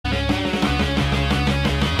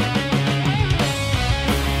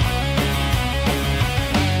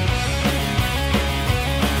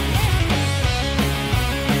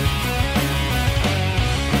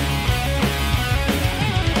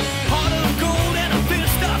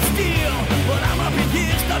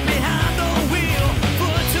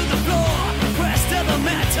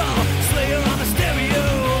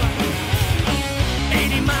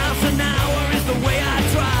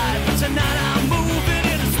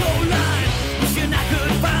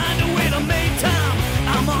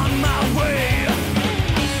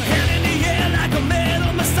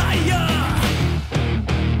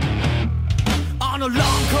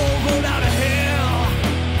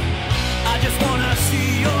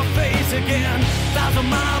again. 1,000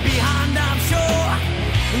 miles behind, I'm sure.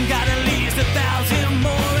 Got at least 1,000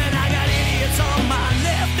 more, and I got idiots on my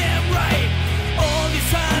left and right. All just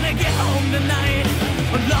trying to get home tonight.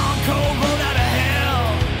 A long cold road out of hell.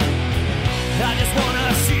 I just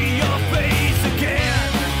wanna see your face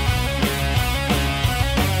again.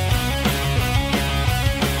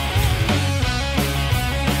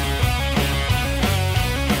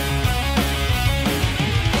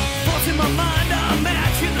 Forcing my mind, I'm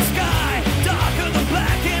matching the sky. Darker than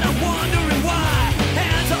black, and I'm wondering why.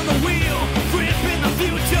 Hands on the wheel, grip in the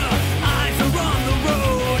future. Eyes are on the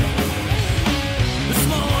road. This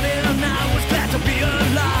morning I was glad to be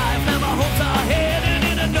alive. Now my hopes are headed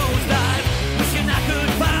in a nosedive. Wishing I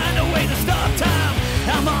could find a way to stop time.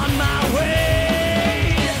 I'm on my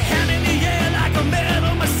way. Hand in the air like a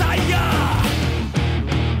metal messiah.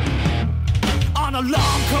 On a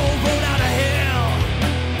long cold road out of hell.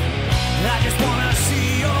 I just wanna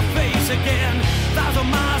see your face again. 1,000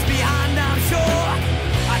 miles behind, I'm sure.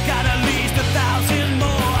 I got at least 1,000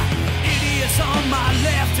 more. Idiots on my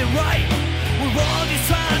left and right. We're all just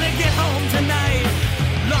trying to get home tonight.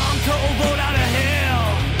 Long cold road out of hell.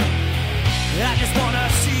 I just wanna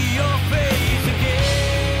see your face again.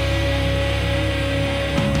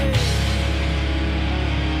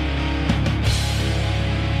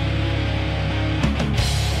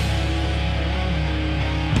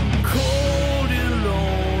 Cold and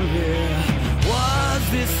lonely. Was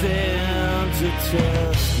this end to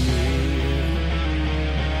test me?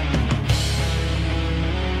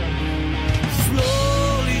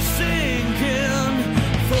 Slowly sinking,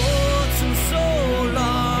 thoughts and soul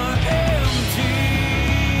are empty.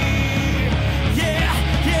 Yeah,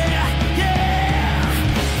 yeah, yeah.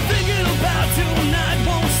 Thinking about tonight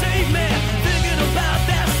won't save me. Thinking about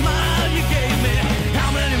that smile you gave me. How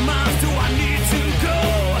many miles do I need to go?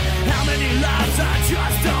 How many lives I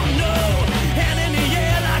just don't know. Hand in the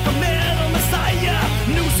air like a metal messiah.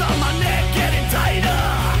 Noose on my neck getting tighter.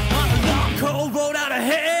 On a long cold road out of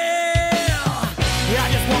hell. I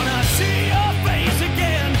just wanna see your face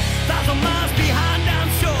again. 1,000 miles behind, I'm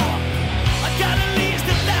sure. I got at least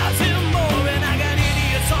 1,000 more, and I got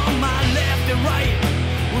idiots on my left and right.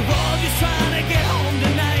 We're all just trying to get home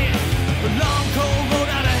tonight. A long cold road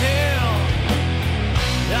out of hell.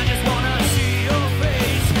 I just wanna see your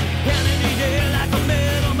face. Hand in the air like a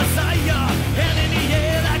metal messiah. Hand in the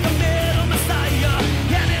air like a metal messiah.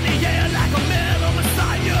 Hand in the air like a metal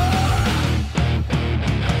messiah.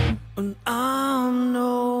 And I'm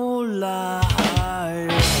no liar.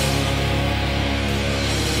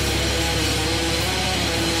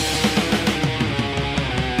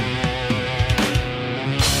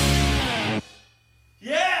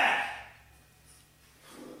 Yeah!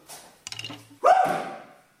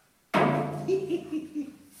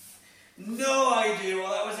 No idea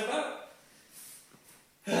what that was about.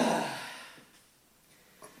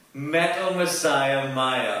 Metal Messiah,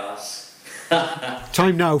 my arse.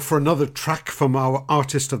 Time now for another track from our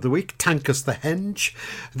Artist of the Week, Tankus the Henge.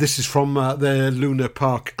 This is from their Luna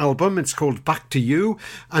Park album. It's called Back to You,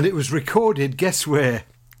 and it was recorded, guess where?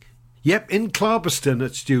 Yep, in Clarbeston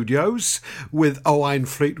at Studios, with Owain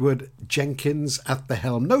Fleetwood Jenkins at the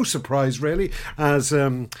helm. No surprise, really, as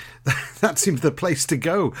that seems the place to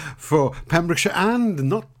go for Pembrokeshire and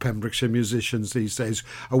not Pembrokeshire musicians these days.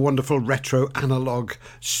 A wonderful retro analogue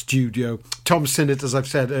studio. Tom Sinnott, as I've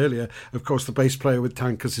said earlier, of course, the bass player with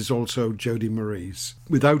Tankus is also Jody Maurice.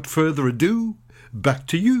 Without further ado, back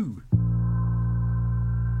to you.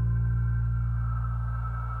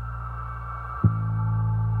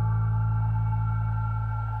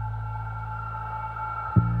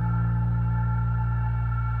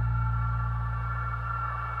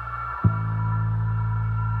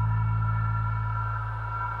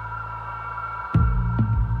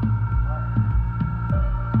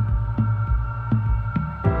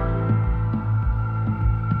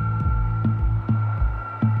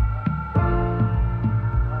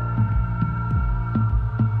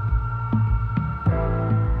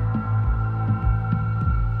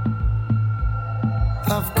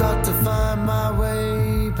 I've got to find my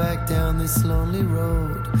way back down this lonely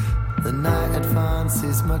road. The night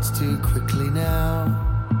advances much too quickly now.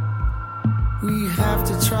 We have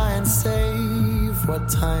to try and save what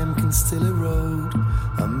time can still erode.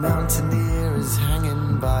 A mountaineer is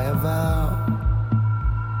hanging by a vow.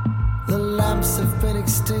 The lamps have been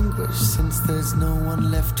extinguished since there's no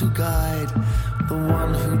one left to guide. The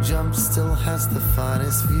one who jumps still has the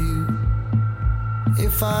finest view.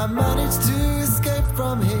 If I manage to escape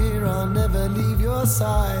from here, I'll never leave your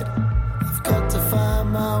side. I've got to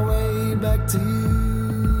find my way back to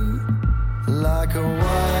you. Like a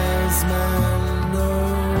wise man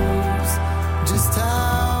knows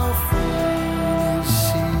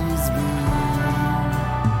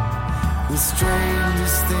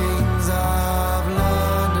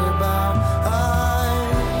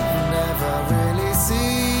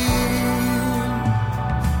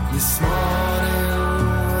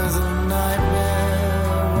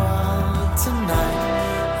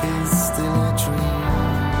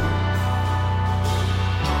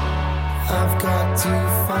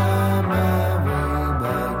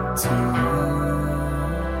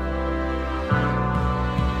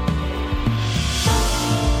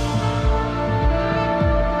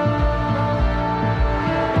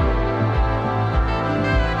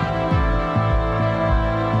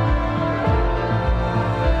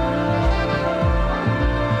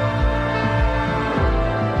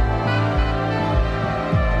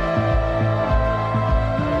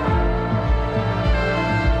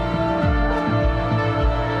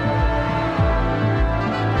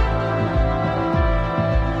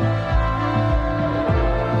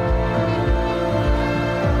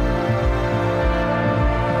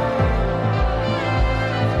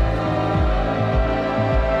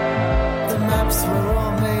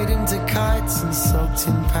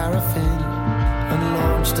paint in paraffin and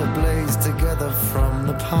launched a blaze together from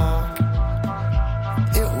the park.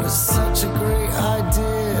 It was such a great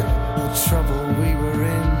idea. The trouble we were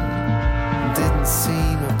in didn't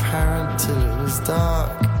seem apparent till it was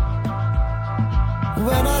dark.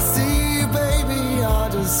 When I see you, baby,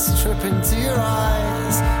 I'll just trip into your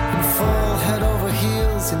eyes and fall head over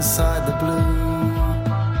heels inside the blue.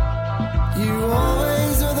 You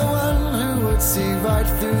always were the one who would see right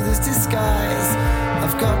through this disguise.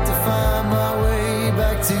 I've got to find my way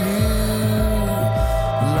back to you.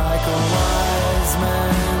 Like a wise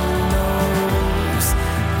man knows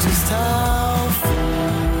just how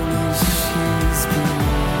foolish he's been.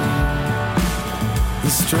 The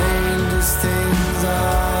strangest things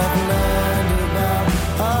I've learned about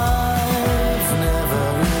I've never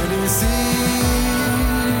really seen.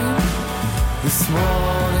 This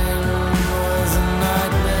morning was a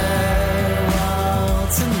nightmare, while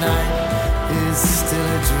tonight is still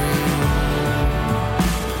a dream.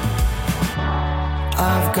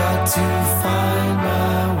 I've got to find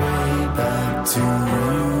my way back to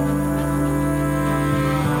you.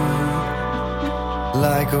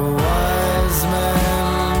 Like a wise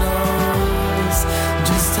man knows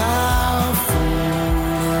just how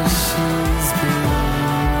foolish he's been.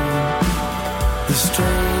 The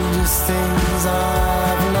strangest things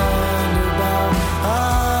I've learned about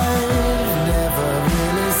I've never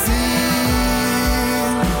really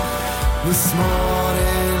seen. This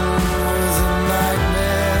morning was a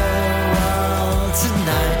nightmare, while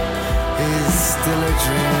tonight is still a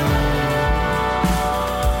dream.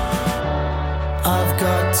 I've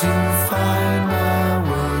got to find my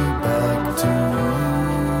way back to you.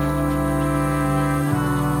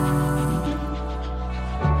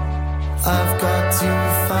 I've got to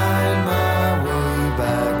find my way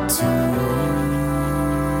back to you.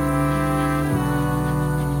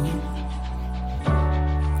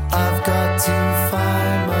 I've got to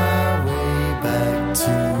find my way back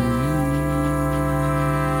to you.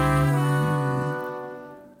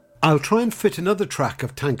 I'll try and fit another track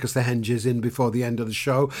of Tankers the Henges in before the end of the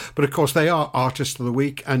show, but of course they are Artists of the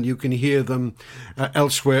Week and you can hear them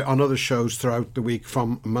elsewhere on other shows throughout the week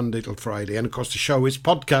from Monday till Friday. And of course the show is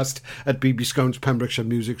podcast at BB Skone's Pembrokeshire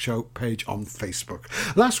Music Show page on Facebook.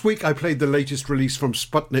 Last week I played the latest release from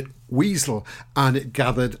Sputnik, Weasel, and it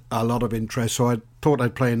gathered a lot of interest, so I thought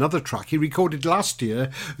I'd play another track he recorded last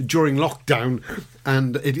year during lockdown,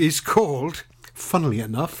 and it is called, funnily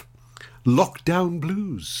enough, Lockdown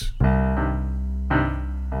Blues.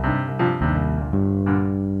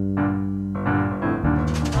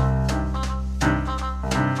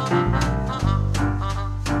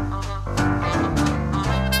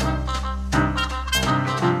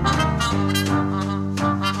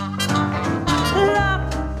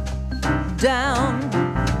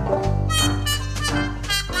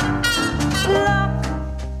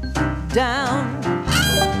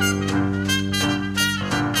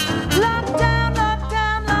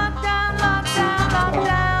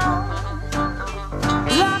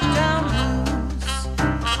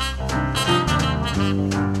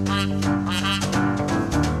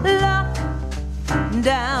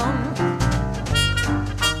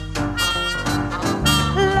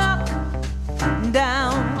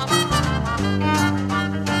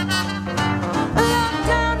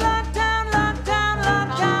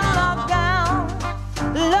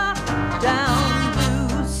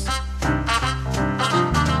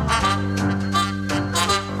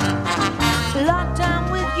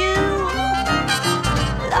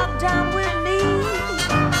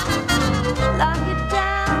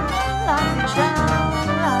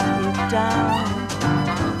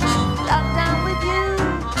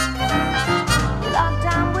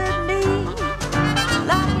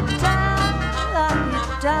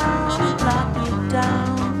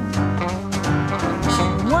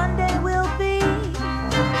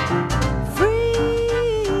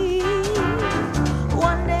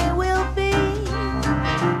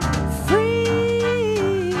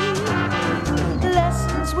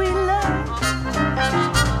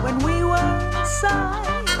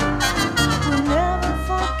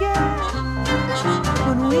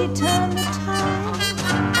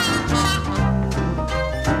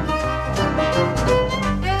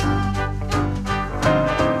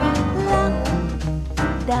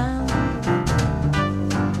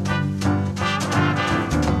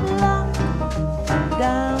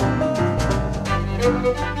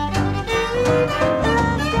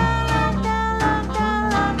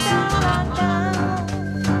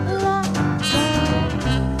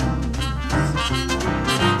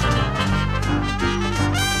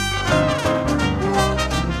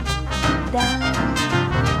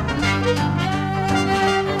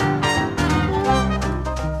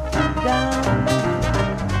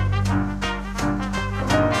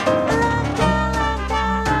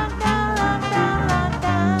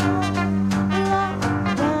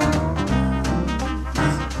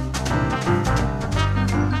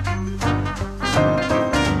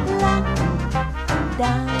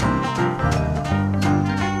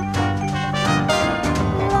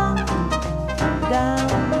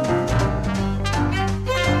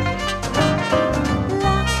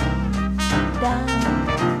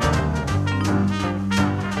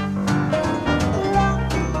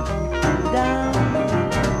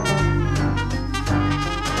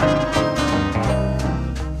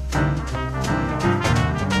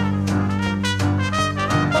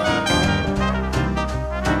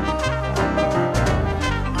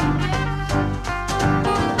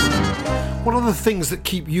 things that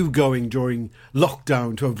keep you going during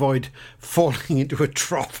lockdown to avoid falling into a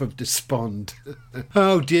trough of despond?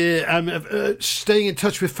 Oh dear, staying in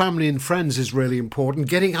touch with family and friends is really important.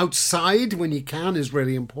 Getting outside when you can is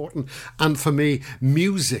really important. And for me,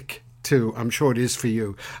 music too. I'm sure it is for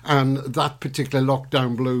you. And that particular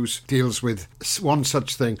lockdown blues deals with one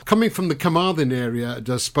such thing. Coming from the Carmarthen area,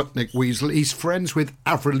 does Sputnik Weasel. He's friends with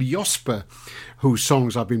Avril Josper, whose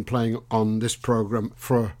songs I've been playing on this programme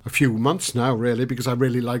for a few months now, really, because I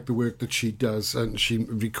really like the work that she does. And she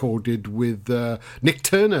recorded with Nick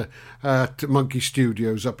Turner at Monkey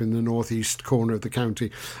Studios up in the northeast corner of the county.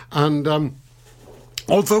 And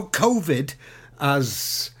although COVID,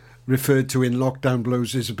 as referred to in Lockdown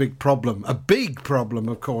Blues, is a big problem, of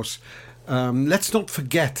course, let's not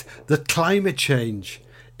forget that climate change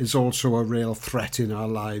is also a real threat in our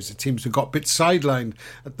lives. It seems to have got a bit sidelined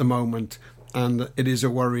at the moment, and it is a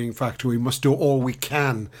worrying factor. We must do all we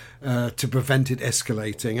can to prevent it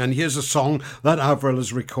escalating. And here's a song that Avril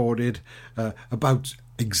has recorded about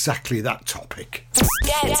exactly that topic.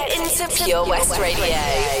 Get into Pure West Radio.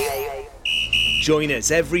 Join us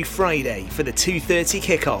every Friday for the 2:30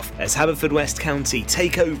 kickoff as Haverfordwest County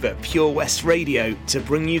take over Pure West Radio to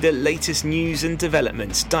bring you the latest news and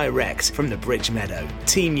developments direct from the Bridge Meadow.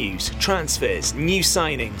 Team news, transfers, new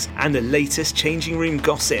signings and the latest changing room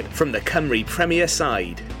gossip from the Cymru Premier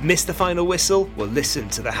side. Miss the final whistle? Well, listen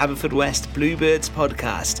to the Haverfordwest Bluebirds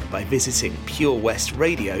podcast by visiting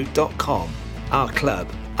purewestradio.com. Our club,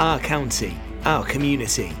 our county, our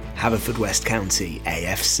community. Haverfordwest County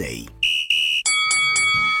AFC.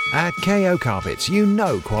 At KO Carpets, you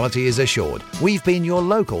know quality is assured. We've been your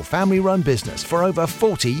local family-run business for over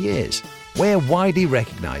 40 years. We're widely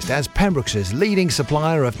recognised as Pembrokeshire's leading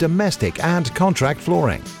supplier of domestic and contract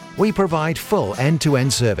flooring. We provide full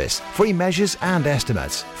end-to-end service, free measures and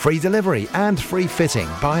estimates, free delivery and free fitting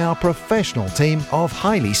by our professional team of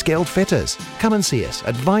highly skilled fitters. Come and see us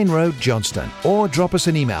at Vine Road, Johnston, or drop us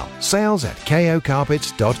an email,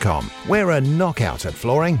 sales@kocarpets.com. We're a knockout at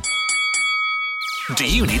flooring. Do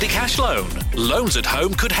you need a cash loan? Loans at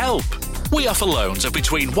Home could help. We offer loans of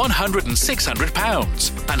between £100 and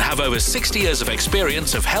 £600 and have over 60 years of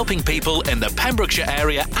experience of helping people in the Pembrokeshire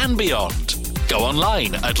area and beyond. Go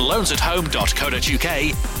online at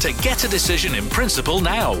loansathome.co.uk to get a decision in principle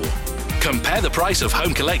now. Compare the price of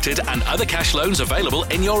home collected and other cash loans available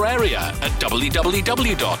in your area at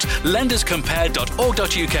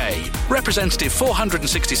www.lenderscompare.org.uk. Representative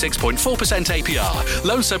 466.4% APR.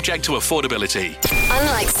 Loan subject to affordability.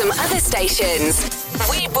 Unlike some other stations,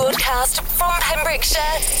 we broadcast from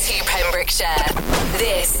Pembrokeshire to Pembrokeshire.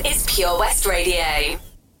 This is Pure West Radio.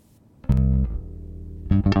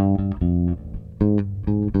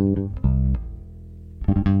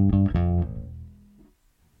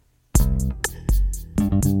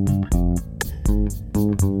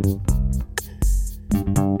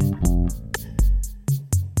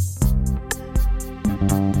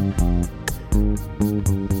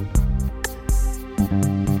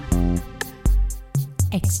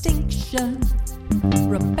 Extinction,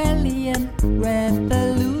 rebellion,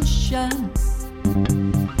 revolution.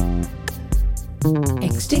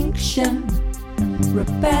 Extinction,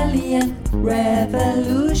 rebellion,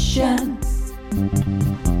 revolution.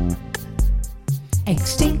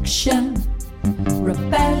 Extinction,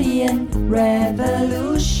 rebellion,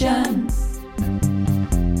 revolution.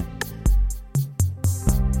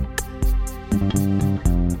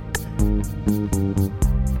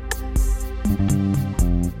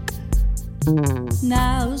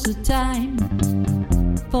 Now's the time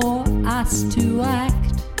for us to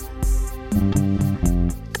act.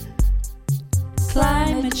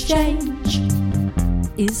 Climate change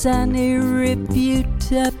is an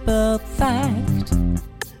irrefutable fact.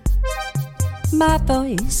 My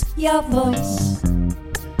voice, your voice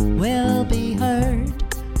will be heard.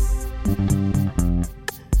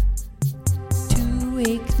 To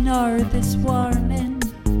ignore this warning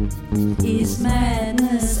is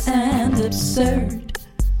madness and absurd.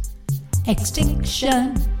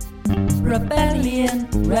 Extinction, rebellion,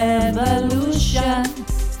 revolution.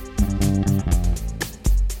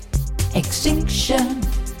 Extinction,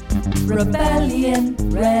 rebellion,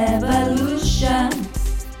 revolution.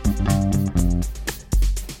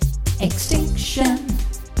 Extinction,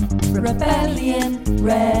 rebellion,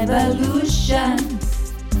 revolution.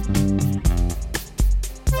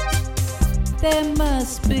 There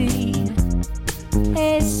must be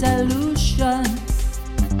a solution.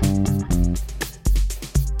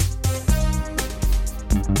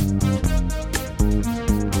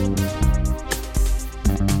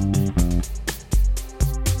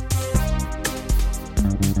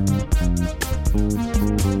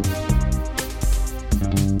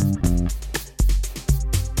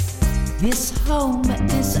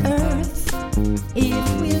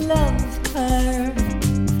 if we love her,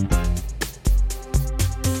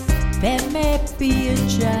 there may be a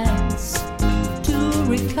chance to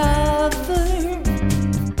recover.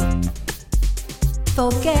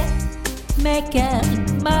 Forget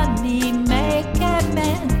making money, make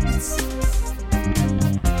amends.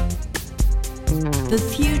 The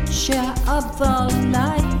future of our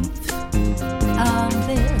life on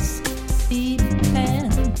this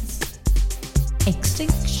depends.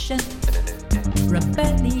 Extinction,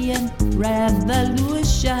 rebellion,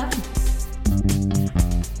 revolution.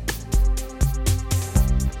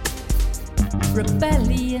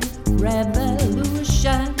 Rebellion,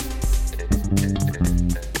 revolution.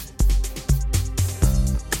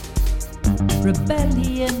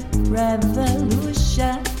 Rebellion,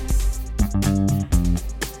 revolution.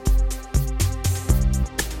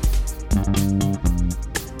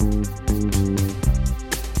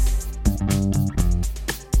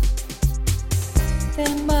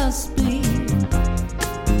 There must be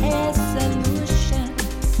a solution.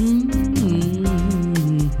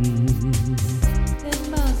 There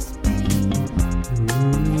must be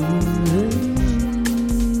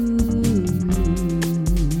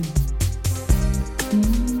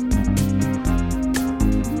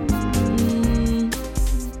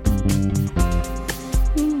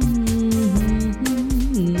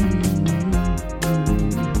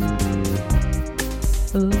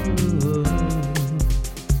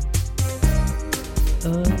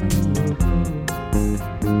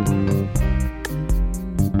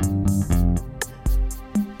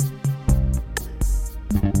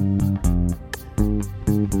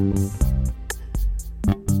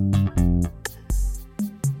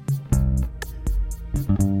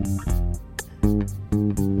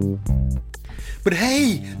But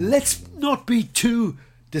hey, let's not be too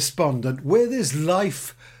despondent. Where there's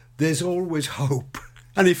life, there's always hope.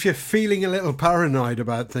 And if you're feeling a little paranoid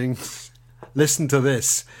about things, listen to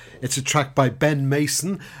this. It's a track by Ben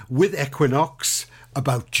Mason with Equinox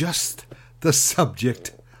about just the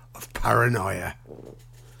subject of paranoia,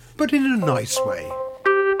 but in a nice way.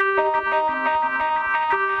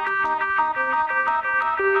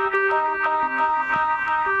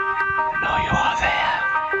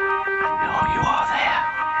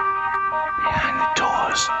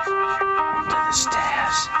 Under the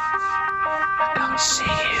stairs. I can't see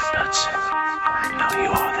you, but I know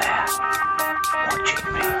you are there. Watching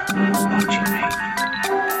me, watching me.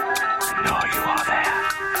 I know you are there.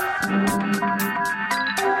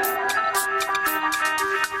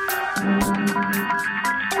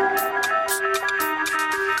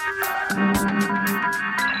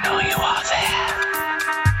 I know you are there.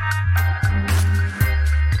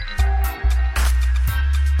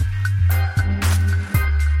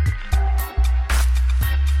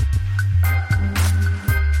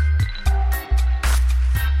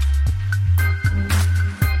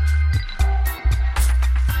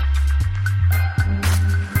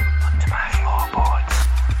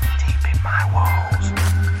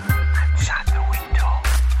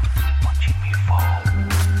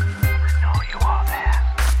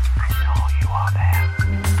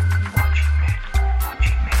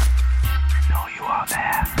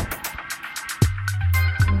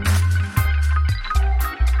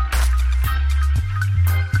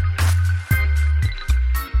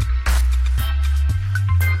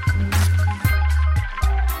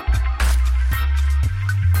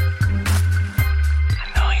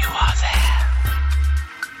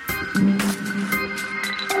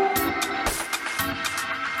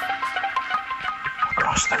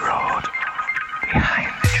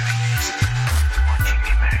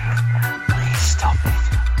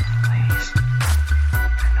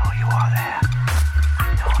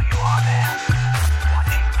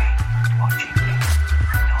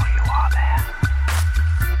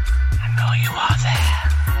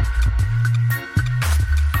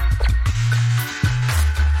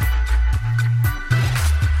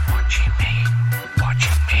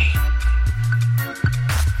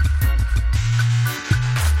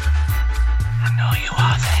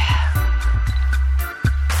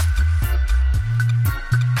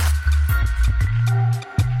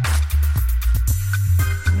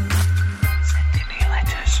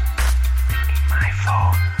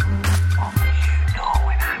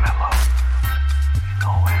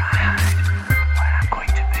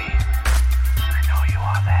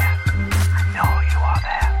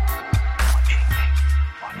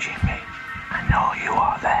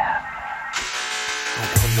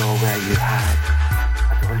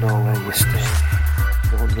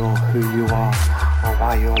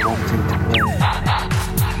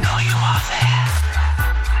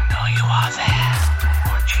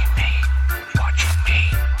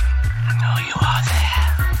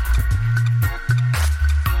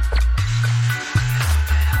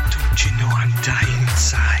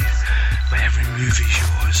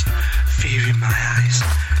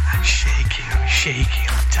 shaking,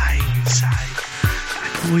 I'm dying inside. I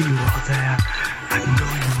know you are there. I know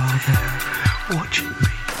you are there. Watching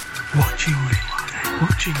me, watching me,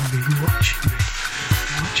 watching me, watching me,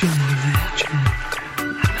 watching me, watching me.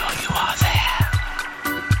 I know you are there.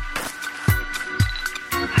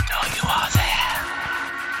 I know you are there.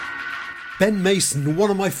 Ben Mason, one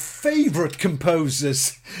of my favourite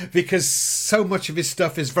composers, because so much of his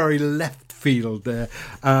stuff is very left field there,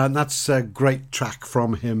 and that's a great track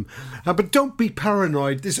from him. But don't be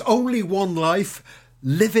paranoid. There's only one life.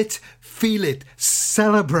 Live it, feel it,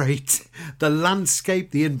 celebrate the landscape,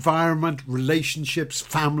 the environment, relationships,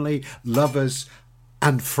 family, lovers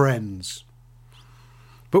and friends.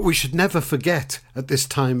 But we should never forget at this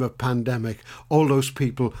time of pandemic all those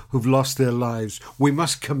people who've lost their lives. We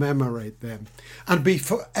must commemorate them and be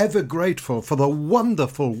forever grateful for the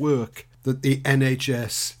wonderful work that the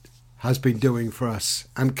NHS has been doing for us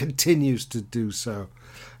and continues to do so.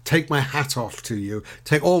 Take my hat off to you.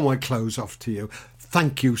 Take all my clothes off to you.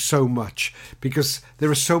 Thank you so much, because there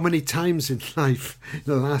are so many times in life in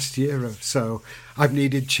the last year or so I've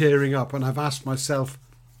needed cheering up, and I've asked myself,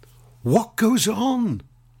 what goes on?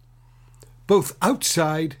 Both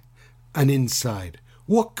outside and inside.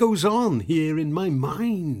 What goes on here in my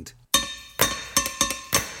mind?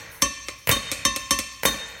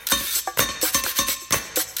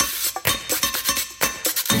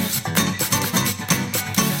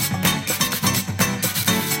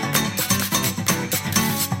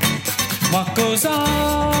 What goes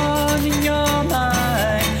on in your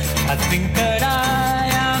mind? I think that I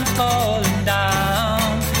am falling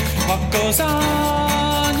down. What goes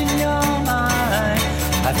on in your mind?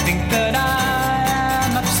 I think that I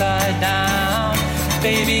am upside down.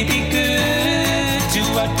 Baby, be good, do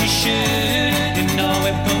what you should. You know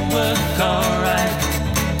it will work alright.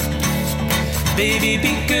 Baby,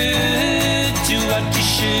 be good, do what you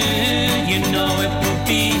should. You know it will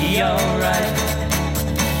be alright.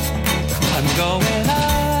 I'm going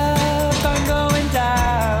up, I'm going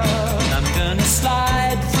down. I'm gonna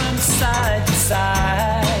slide from side to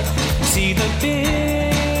side. See the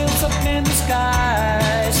bills up in the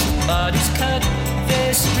sky. Somebody's cut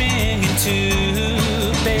their string in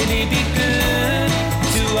two. Baby, be good,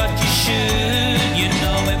 do what you should. You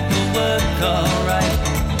know it will work alright.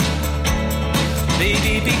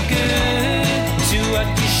 Baby, be good, do what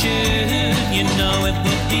you should. You know it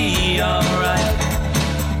will be alright.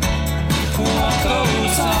 What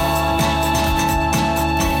goes on?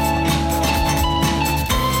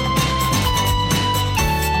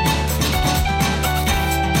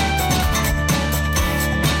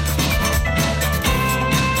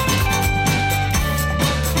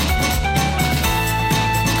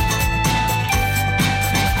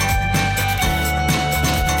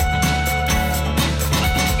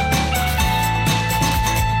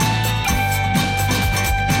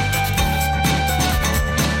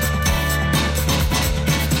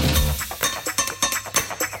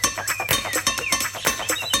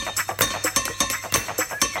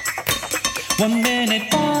 One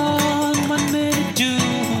minute on, 1 minute two,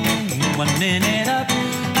 1 minute up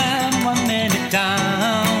and 1 minute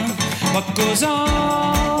down. What goes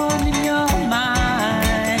on in your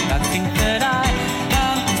mind? I think that I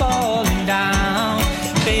am falling down.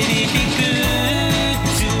 Baby, be good,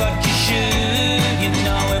 do what you should. You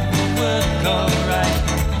know it will work alright.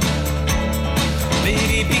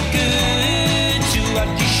 Baby, be good, do what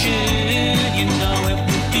you should. You know it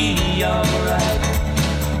will be alright.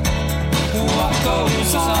 What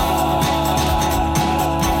goes on?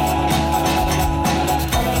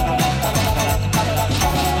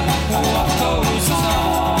 What goes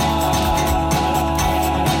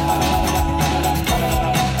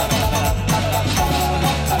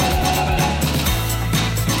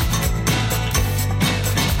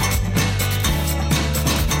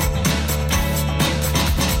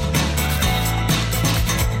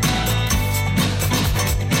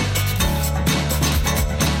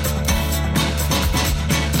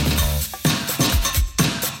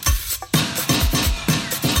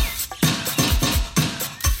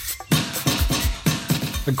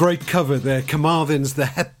A great cover there. Carmarthen's The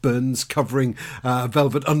Hepburns covering a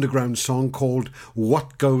Velvet Underground song called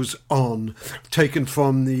What Goes On, taken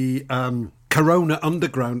from the Corona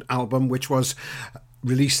Underground album, which was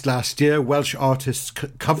released last year. Welsh artists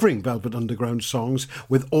covering Velvet Underground songs,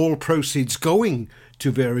 with all proceeds going to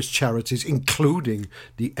various charities, including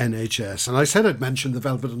the NHS. And I said I'd mention the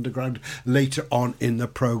Velvet Underground later on in the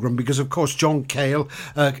programme because, of course, John Cale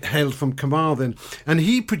hailed from Carmarthen, and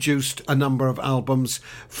he produced a number of albums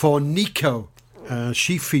for Nico,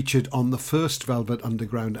 She featured on the first Velvet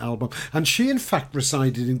Underground album, and she in fact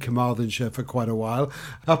resided in Carmarthenshire for quite a while,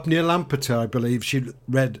 up near Lampeter, I believe. She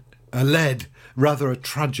led rather a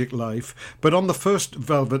tragic life, but on the first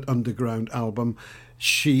Velvet Underground album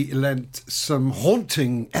she lent some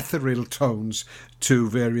haunting ethereal tones to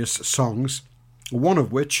various songs, one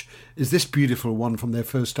of which is this beautiful one from their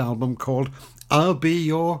first album called I'll Be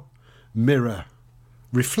Your Mirror.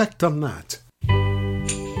 Reflect on that.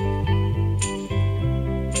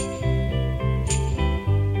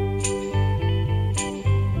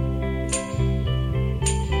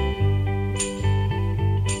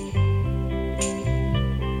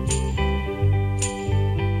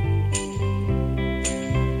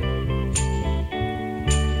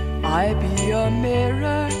 I be your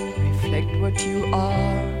mirror, reflect what you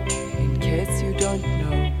are, in case you don't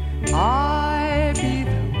know. I be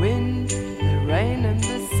the wind, the rain and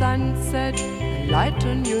the sunset, the light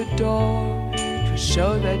on your door, to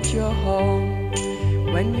show that you're home.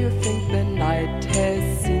 When you think the night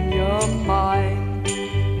has in your mind,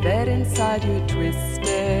 that inside you're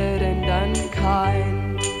twisted and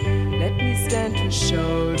unkind, let me stand to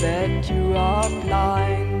show that you are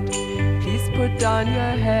blind. Please put down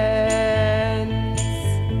your hands,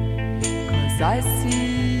 'cause I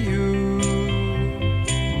see you.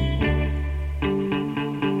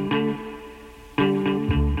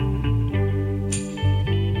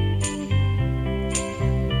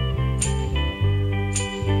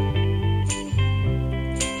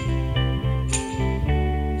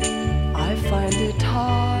 I find it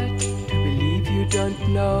hard to believe you don't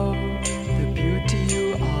know the beauty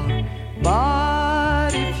you are,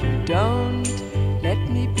 but if you don't, let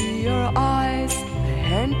me be your eyes, the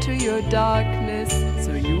hand to your darkness,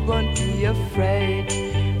 so you won't be afraid.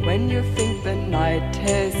 When you think the night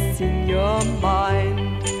has in your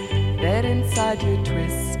mind, that inside you're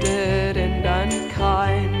twisted and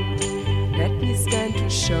unkind, let me stand to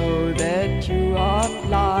show that you are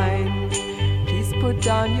blind. Please put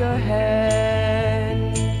down your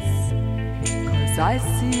hands, 'cause I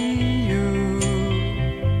see you.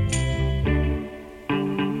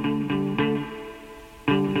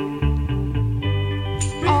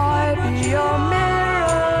 Your mirror,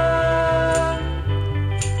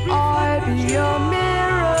 I be your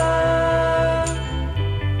mirror,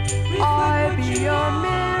 I be your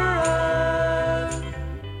mirror.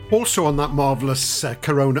 Also on that marvellous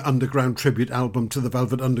Corona Underground tribute album to the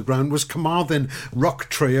Velvet Underground was Carmarthen rock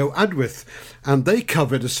trio Adwyth, and they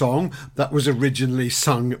covered a song that was originally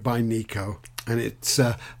sung by Nico, and it's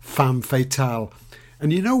Femme Fatale.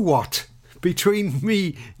 And you know what? Between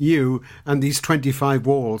me, you, and these 25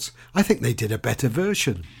 walls, I think they did a better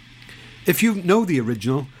version. If you know the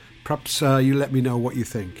original, perhaps you let me know what you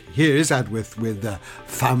think. Here is Adwyth with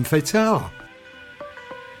Femme Fatale.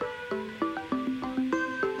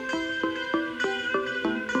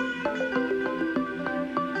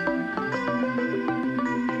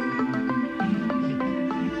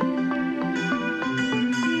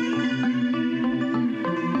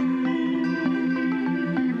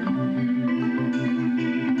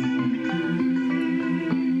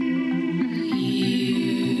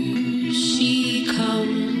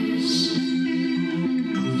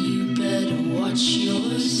 Watch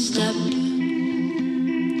your step.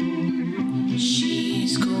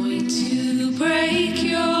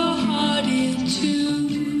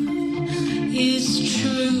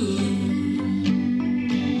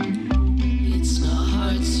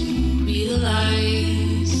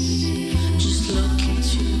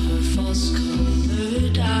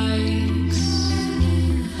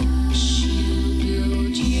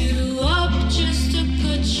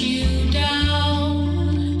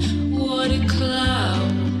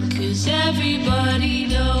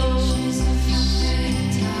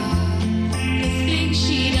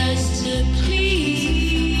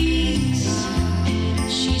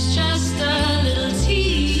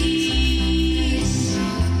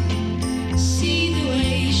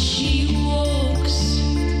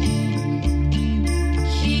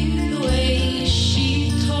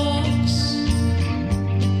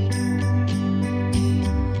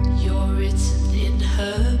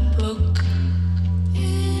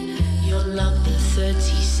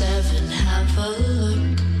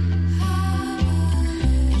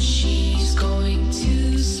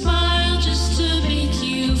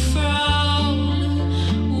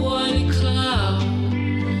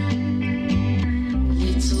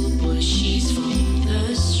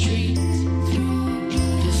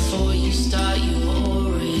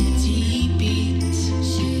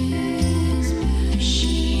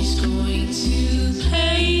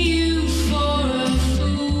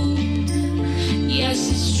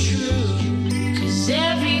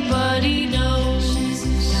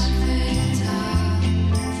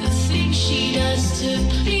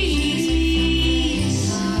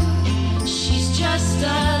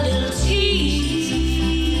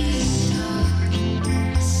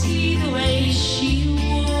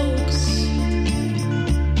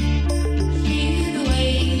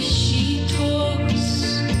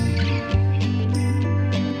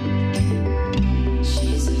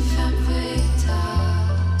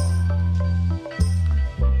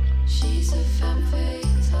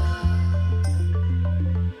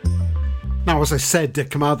 Now, as I said,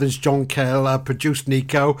 Carmarthen's John Cale produced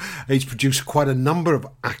Nico. He's produced quite a number of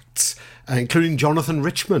acts, including Jonathan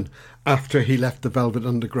Richman, after he left the Velvet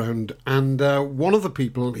Underground. And one of the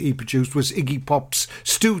people he produced was Iggy Pop's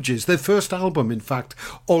Stooges, their first album, in fact,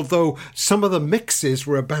 although some of the mixes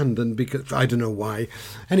were abandoned because I don't know why.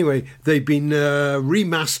 Anyway, they've been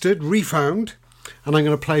remastered, refound, and I'm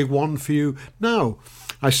going to play one for you now.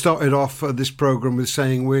 I started off this programme with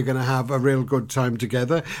saying we're going to have a real good time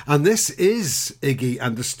together, and this is Iggy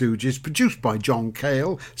and the Stooges, produced by John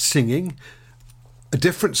Cale, singing a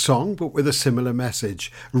different song but with a similar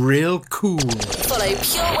message. Real cool. Follow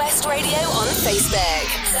Pure West Radio on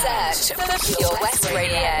Facebook. Search for Pure West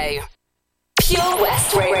Radio. Pure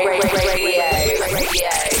West Radio.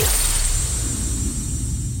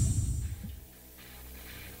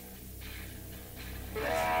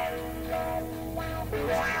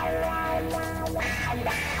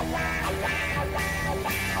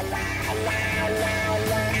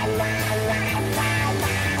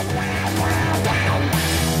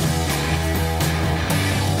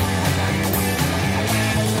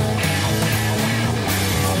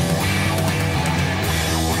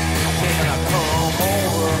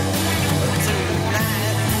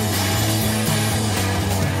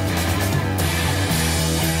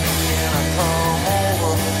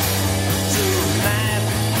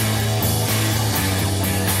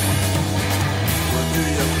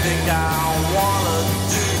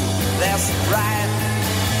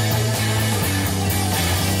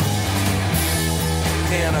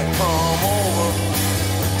 Can I come over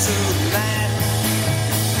tonight?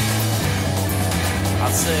 I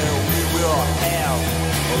said we will have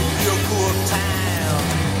a real good time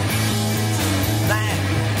tonight.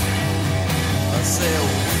 I said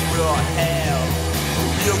we will have a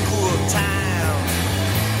real good time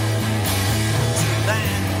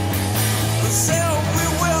tonight. I said we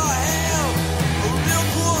will have a real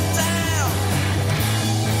good time.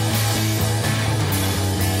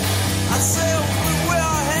 I said we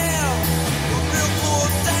will have a real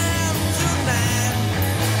good time tonight.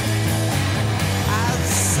 I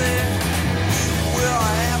said we will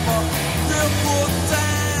have a real good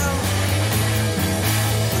time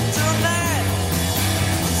tonight.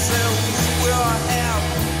 I said we will have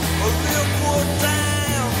a real good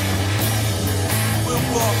time. We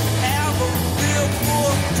will have a real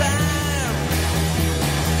good time.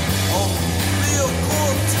 A real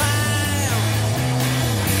good time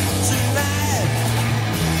tonight.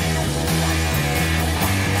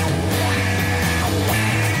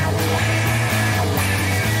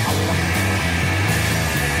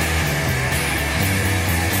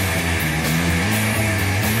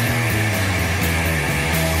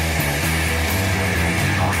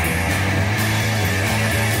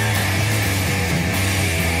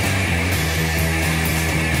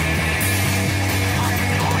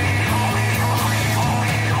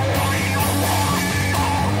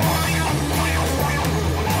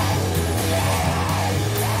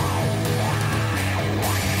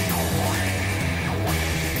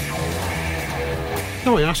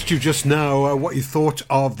 Now, I asked you just now what you thought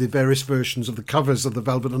of the various versions of the covers of the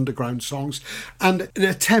Velvet Underground songs, and in an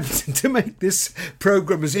attempt to make this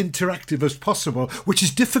programme as interactive as possible, which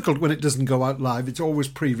is difficult when it doesn't go out live, it's always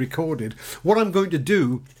pre-recorded, what I'm going to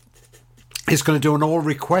do is going to do an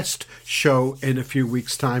all-request show in a few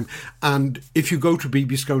weeks' time. And if you go to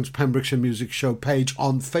BB Skone's Pembrokeshire Music Show page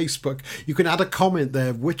on Facebook, you can add a comment there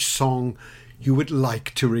of which song you would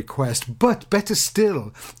like to request. But better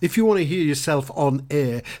still, if you want to hear yourself on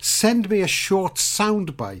air, send me a short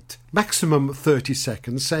soundbite, maximum 30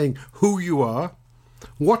 seconds, saying who you are,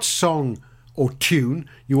 what song or tune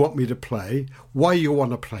you want me to play, why you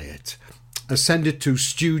want to play it. Send it to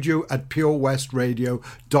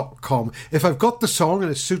studio@purewestradio.com. If I've got the song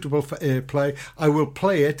and it's suitable for airplay, I will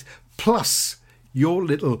play it, plus your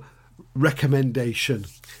little recommendation.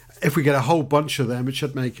 If we get a whole bunch of them, it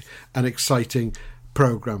should make an exciting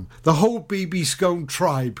programme. The whole BB Skone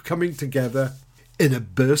tribe coming together in a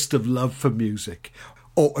burst of love for music.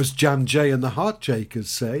 Or as Jan J and the Heartjakers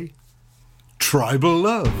say, tribal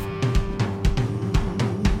love.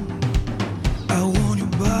 I want your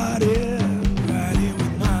body right here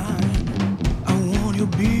with mine. I want your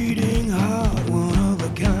beating heart, one of a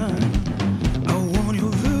kind. I want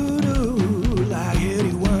your voodoo like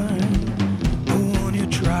Eddie wine. I want your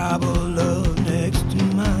tribal love next to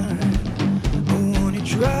mine. I want your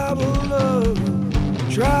tribal love,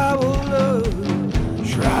 tribal love,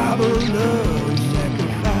 tribal love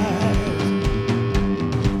sacrifice.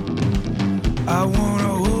 I wanna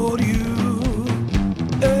hold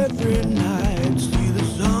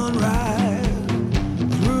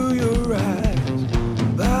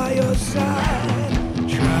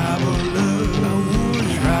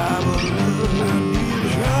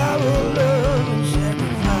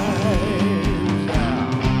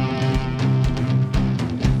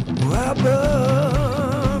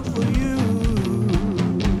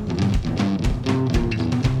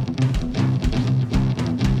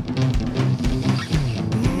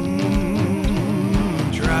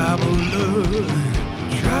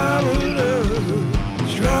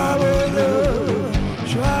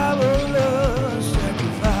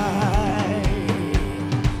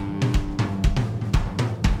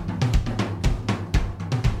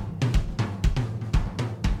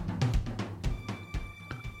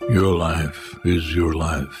Your life is your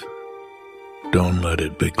life. Don't let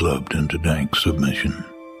it be clubbed into dank submission.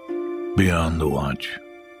 Beyond the watch,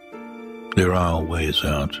 there are ways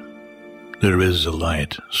out. There is a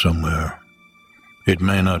light somewhere. It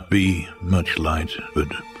may not be much light, but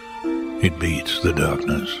it beats the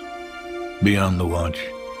darkness. Beyond the watch,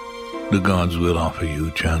 the gods will offer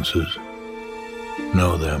you chances.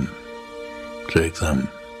 Know them. Take them.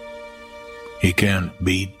 He can't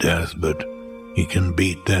beat death, but he can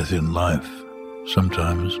beat death in life,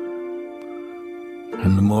 sometimes.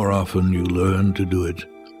 And the more often you learn to do it,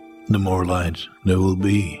 the more light there will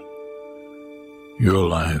be. Your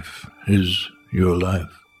life is your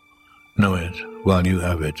life. Know it while you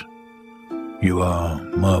have it. You are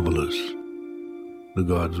marvelous. The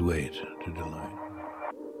gods wait to delight.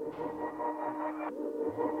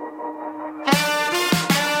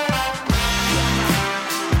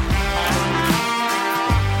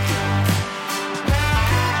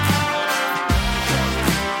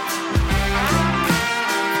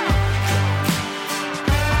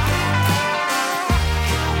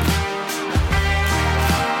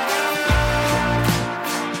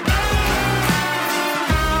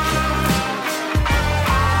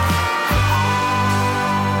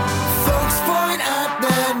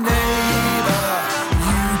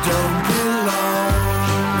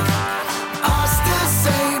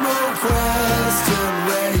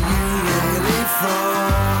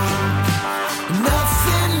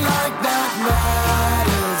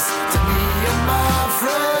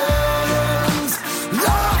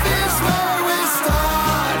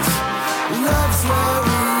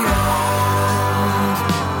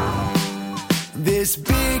 This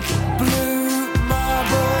big blue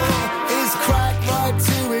marble is cracked right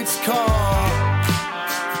to its core.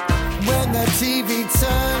 When the TV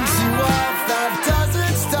turns you off, that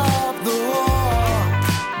doesn't stop the war.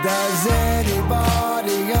 Does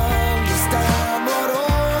anybody understand what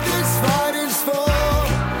all this fight is for?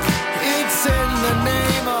 It's in the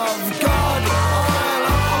name of God, oil,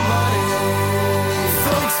 or money.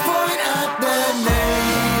 Folks point at their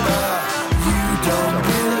neighbor, you don't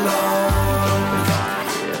belong.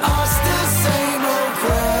 Ask the same old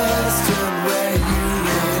question, where you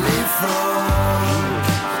really from?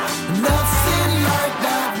 Nothing like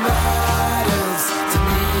that matters to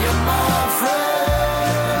me and my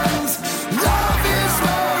friends. Love is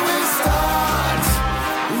where we start,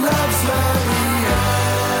 love's where we end.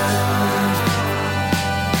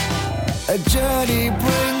 A journey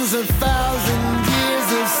brings 1,000 years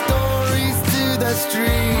of stories to the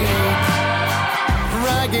street.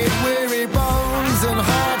 Ragged, weary bones and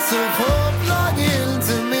hearts of hope longing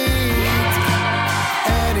to meet.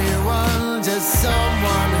 Anyone, just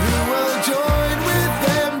someone who will join with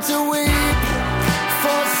them to weep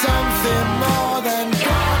for something more than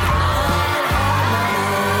God.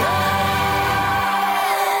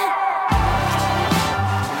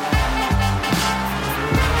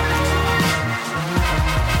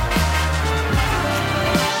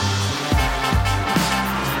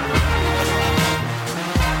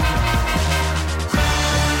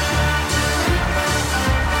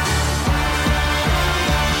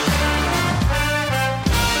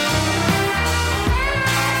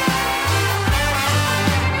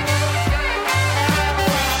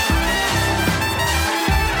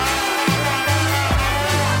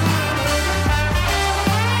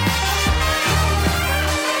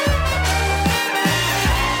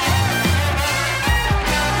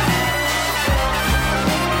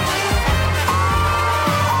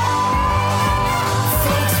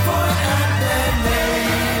 Folks point at their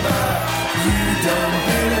neighbor, you don't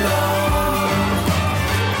belong.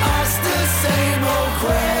 Ask the same old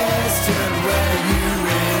question, where you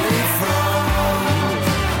really from?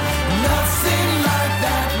 Nothing like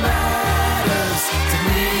that matters to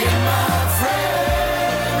me and my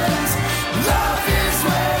friends. Love is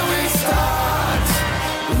where we start,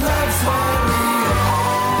 love's where we end.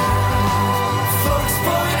 Folks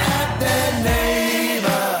point at their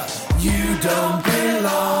neighbor, you don't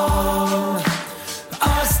belong.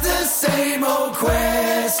 Ask the same old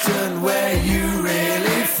question, where you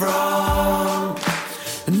really from?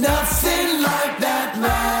 Nothing like that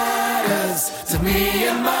matters to me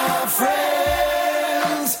and my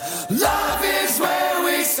friends. Love is where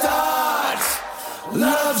we start,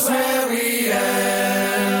 love's where we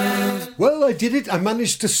end. Well, I did it. I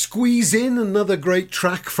managed to squeeze in another great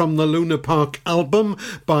track from the Luna Park album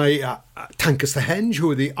by Tankus the Henge,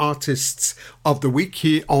 who are the artists of the week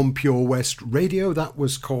here on Pure West Radio. That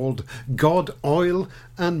was called God, Oil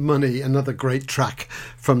and Money, another great track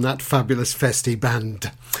from that fabulous Festy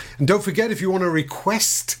band. And don't forget, if you want to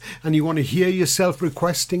request and you want to hear yourself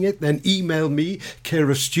requesting it, then email me,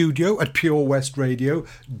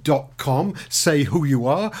 kirastudio@purewestradio.com. Say who you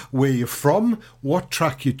are, where you're from, what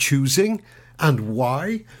track you're choosing and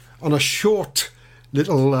why, on a short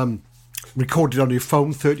little recorded on your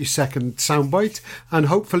phone 30-second soundbite, and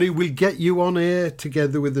hopefully we'll get you on air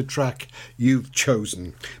together with the track you've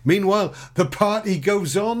chosen. Meanwhile, the party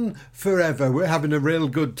goes on forever. We're having a real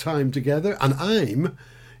good time together, and I'm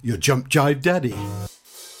your Jump Jive Daddy.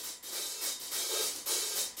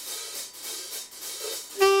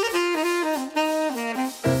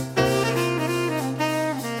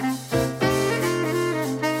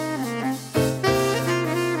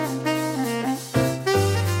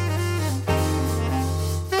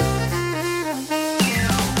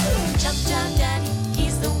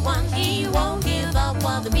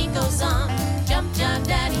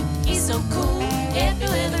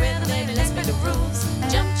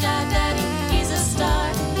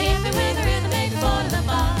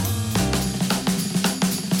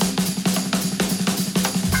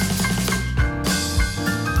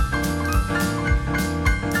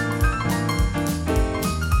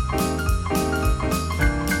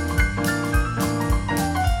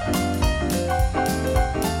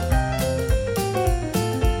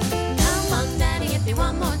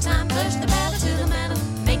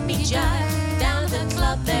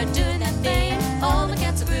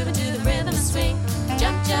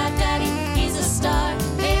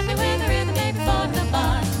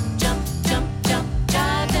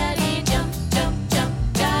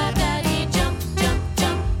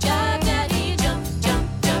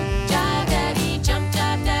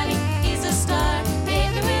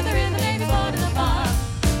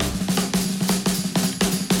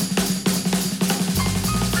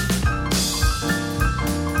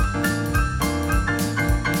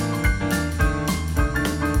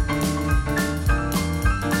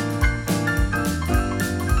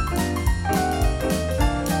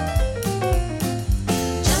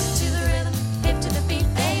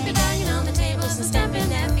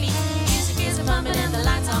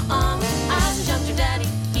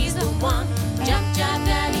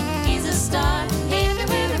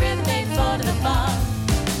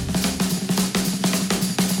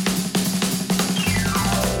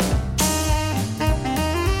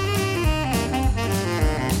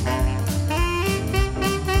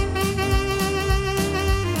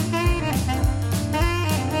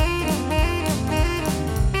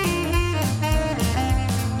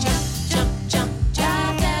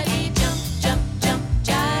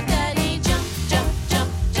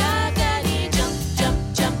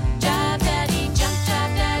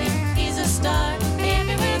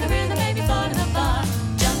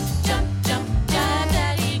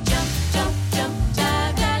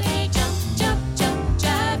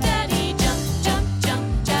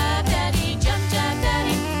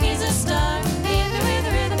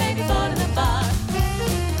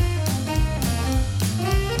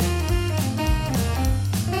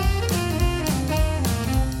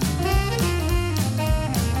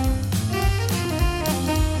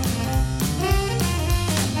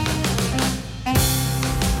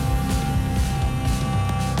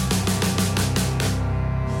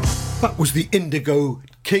 That was the Indigo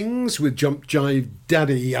Kings with Jump Jive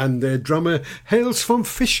Daddy, and their drummer hails from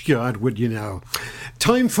Fishguard, would you know.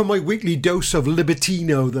 Time for my weekly dose of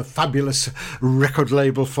Libertino, the fabulous record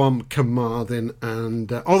label from Carmarthen.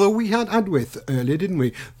 And although we had Adwith earlier, didn't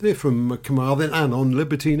we? They're from Carmarthen and on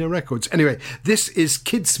Libertino Records. Anyway, this is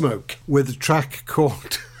Kid Smoke with a track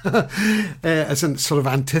called... as a sort of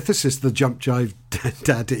antithesis to the Jump Jive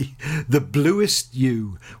Daddy, The Bluest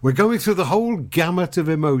You. We're going through the whole gamut of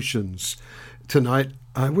emotions tonight.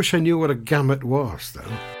 I wish I knew what a gamut was, though.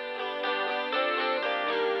 Bluest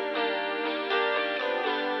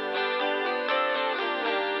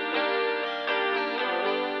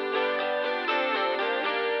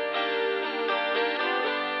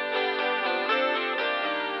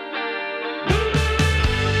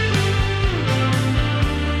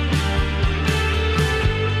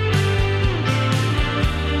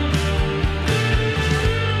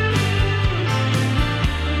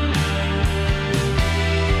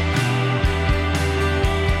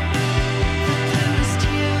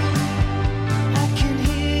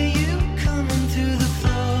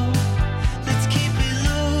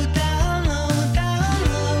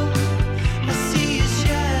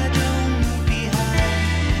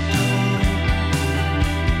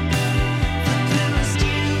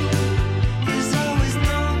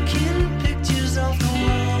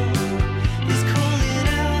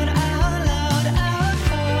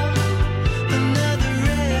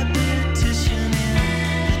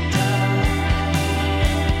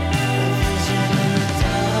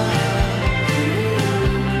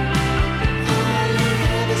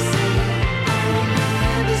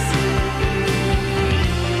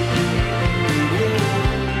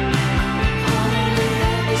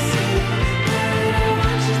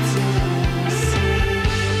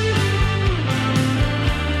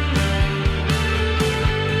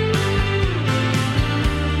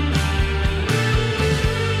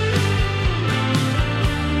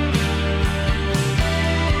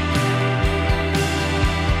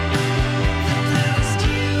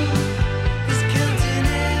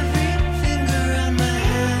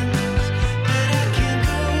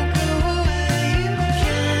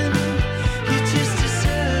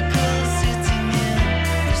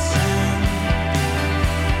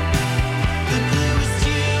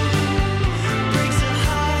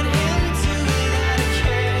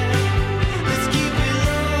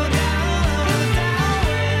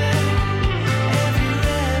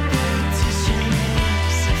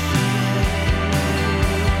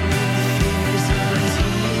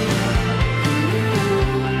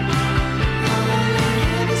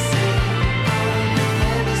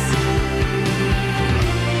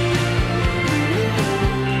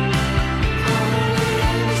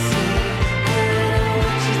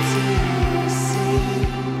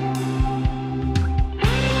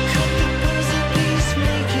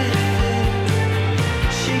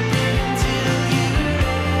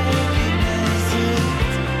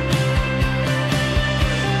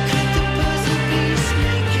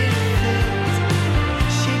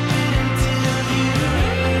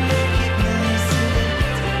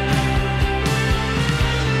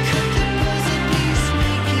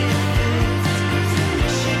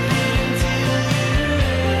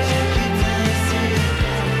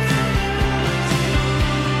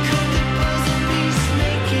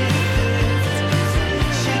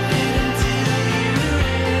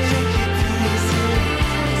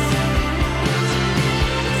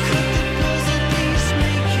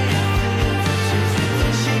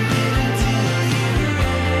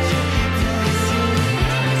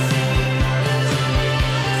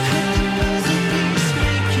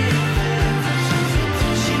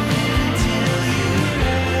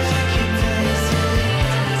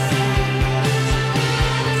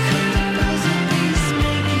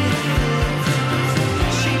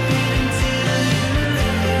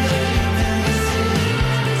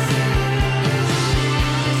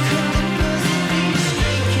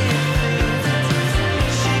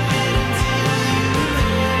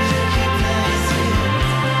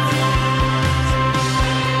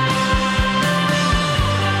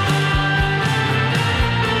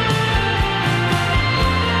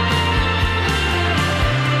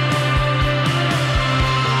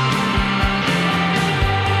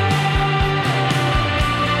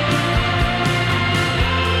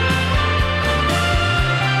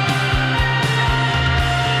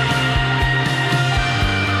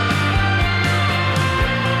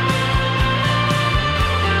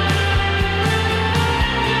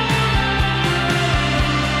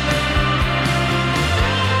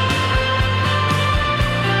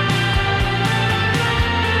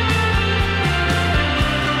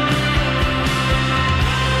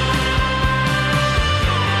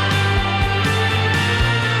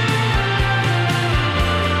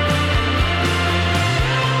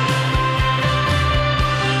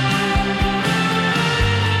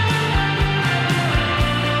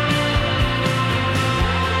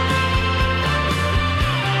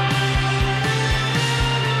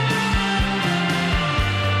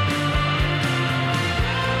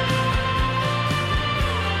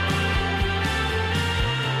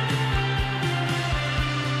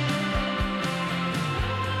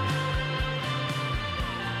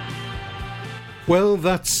Well,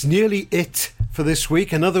 that's nearly it for this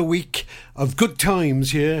week. Another week of good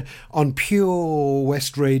times here on Pure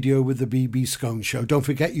West Radio with the BB Skone Show. Don't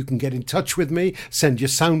forget, you can get in touch with me. Send your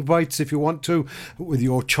sound bites if you want to, with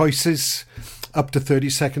your choices, up to 30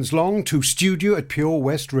 seconds long, to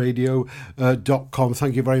studio@purewestradio.com.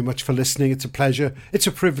 Thank you very much for listening. It's a pleasure. It's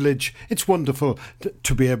a privilege. It's wonderful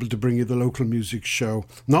to be able to bring you the local music show.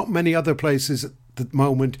 Not many other places at the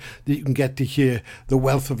moment that you can get to hear the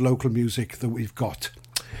wealth of local music that we've got.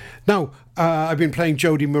 Now, I've been playing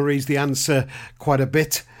Jody Marie's The Answer quite a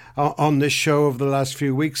bit on this show over the last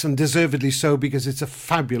few weeks, and deservedly so, because it's a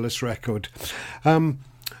fabulous record.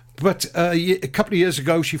 But a couple of years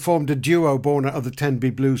ago, she formed a duo born out of the Tenby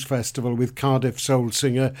Blues Festival with Cardiff soul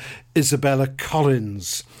singer Isabella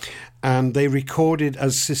Collins. And they recorded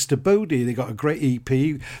as Sister Bodie. They got a great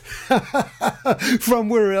EP from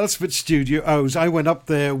where else but Studio O's. I went up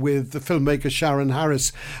there with the filmmaker Sharon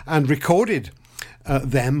Harris and recorded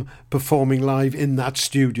them performing live in that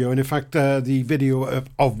studio. And in fact, the video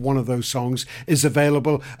of one of those songs is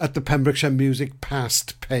available at the Pembrokeshire Music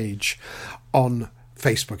Past page on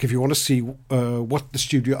Facebook. If you want to see what the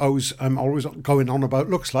Studio O's I'm always going on about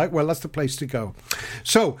looks like, well, that's the place to go.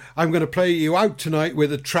 So I'm going to play you out tonight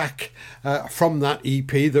with a track from that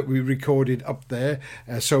EP that we recorded up there.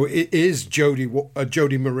 So it is Jody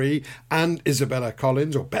Marie and Isabella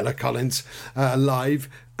Collins, or Bella Collins, live,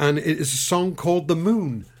 and it is a song called The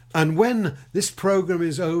Moon. And when this programme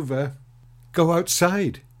is over, go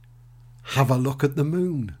outside, have a look at the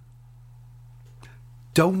moon.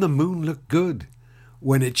 Don't the moon look good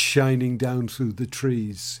when it's shining down through the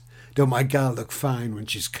trees? Don't my gal look fine when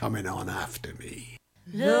she's coming on after me?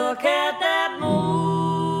 Look at that moon,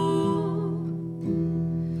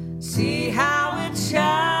 see how it shines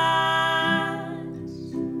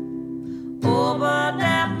over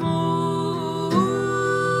that moon's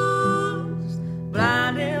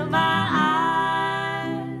blinding my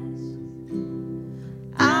eyes.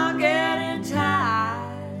 I'm getting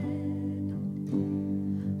tired,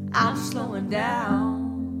 I'm slowing down.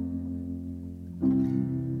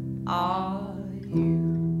 Are you?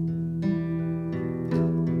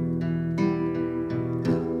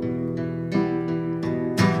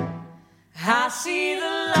 I see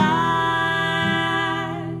the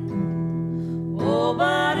light, oh,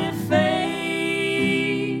 but it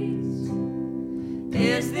fades.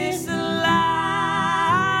 Is this the light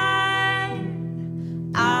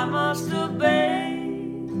I must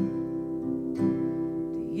obey?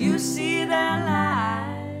 Do you see that light?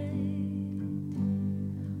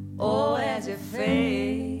 Oh, as it fades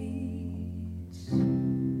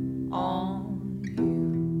on you.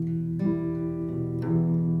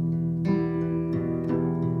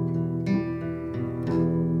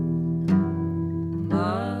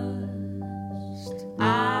 Must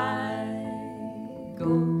I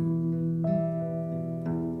go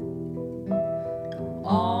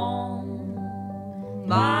on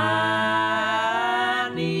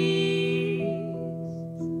my knees?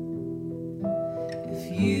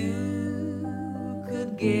 If you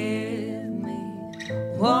could give me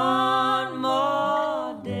one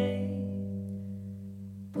more day,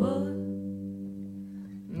 put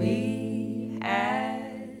me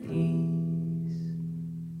at ease.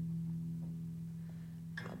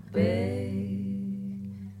 I beg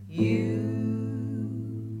you,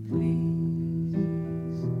 please.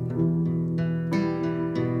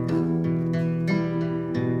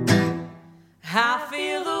 I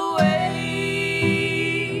feel the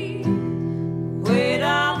weight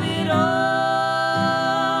of it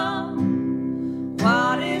all.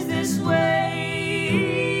 What is this weight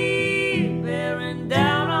bearing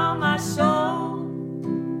down on my soul?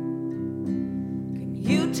 Can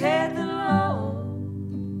you take the load?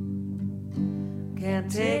 Can't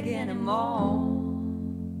take any more.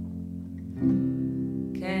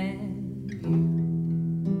 Can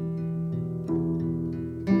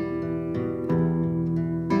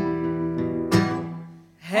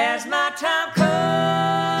has my time come?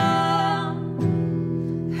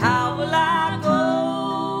 How will I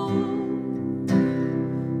go?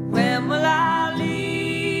 When will I leave?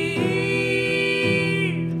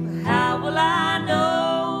 How will I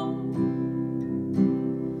know?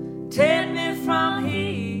 Take me from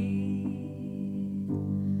here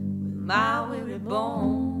with my weary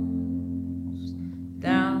bones.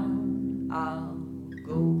 Down I'll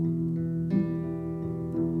go.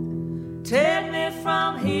 Take me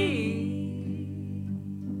from here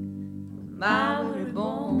with my weary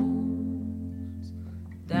bones.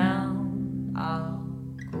 Down I'll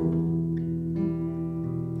go.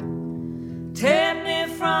 Take me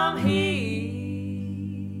from here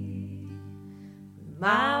with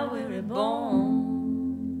my weary bones.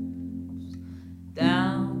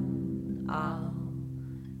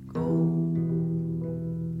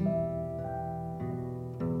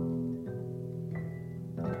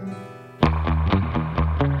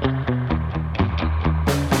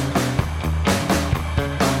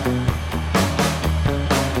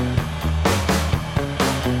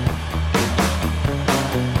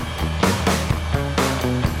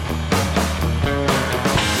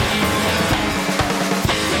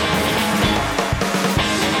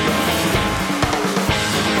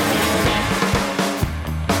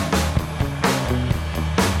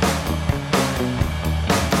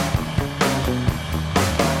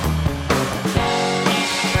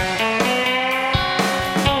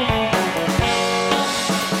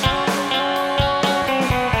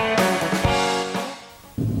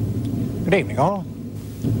 evening, all.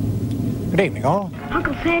 Good evening, all.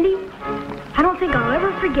 Uncle Sandy, I don't think I'll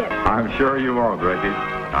ever forget. I'm sure you won't, Ricky.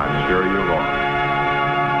 I'm sure you won't.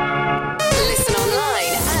 Listen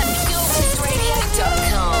online at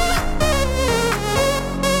purewestradio.com.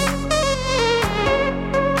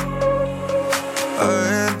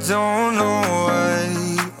 I don't know why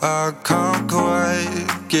I can't quite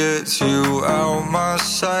get you out my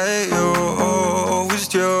sight. You're always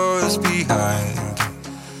just behind.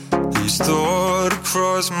 These thoughts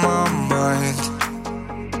cross my mind.